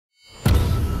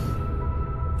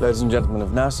Ladies and gentlemen of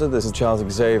NASA, this is Charles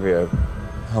Xavier.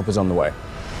 Help is on the way.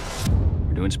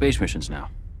 We're doing space missions now.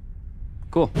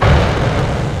 Cool. We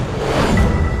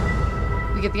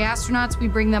get the astronauts, we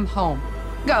bring them home.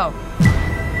 Go.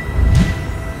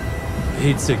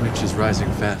 Heat signature's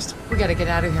rising fast. We gotta get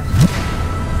out of here.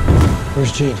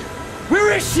 Where's Jean?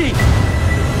 Where is she?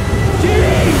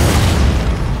 Jean!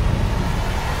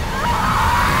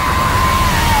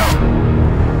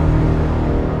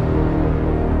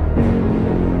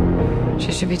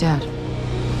 She should be dead.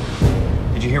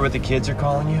 Did you hear what the kids are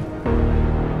calling you?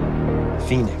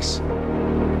 Phoenix.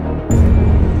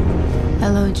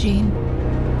 Hello, Jean.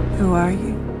 Who are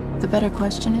you? The better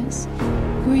question is,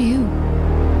 who are you?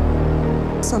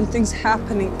 Something's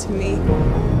happening to me.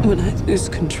 When I lose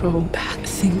control, bad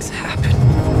things happen.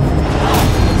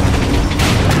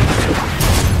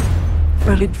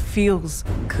 But it feels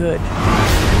good.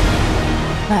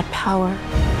 That power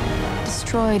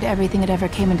destroyed everything it ever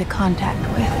came into contact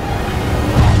with.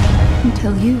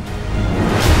 Until you.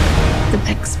 The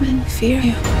X-Men fear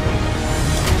you.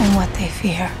 And what they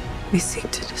fear, We seek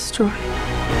to destroy.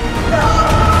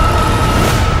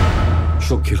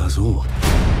 She'll kill us all.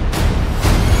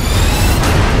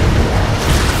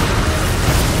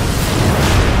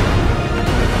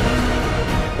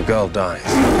 The girl dies.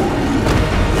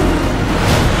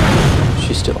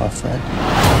 She's still our friend.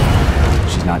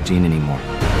 She's not Jean anymore.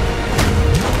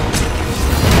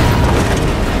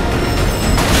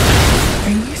 Are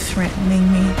you threatening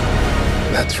me?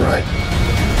 That's right.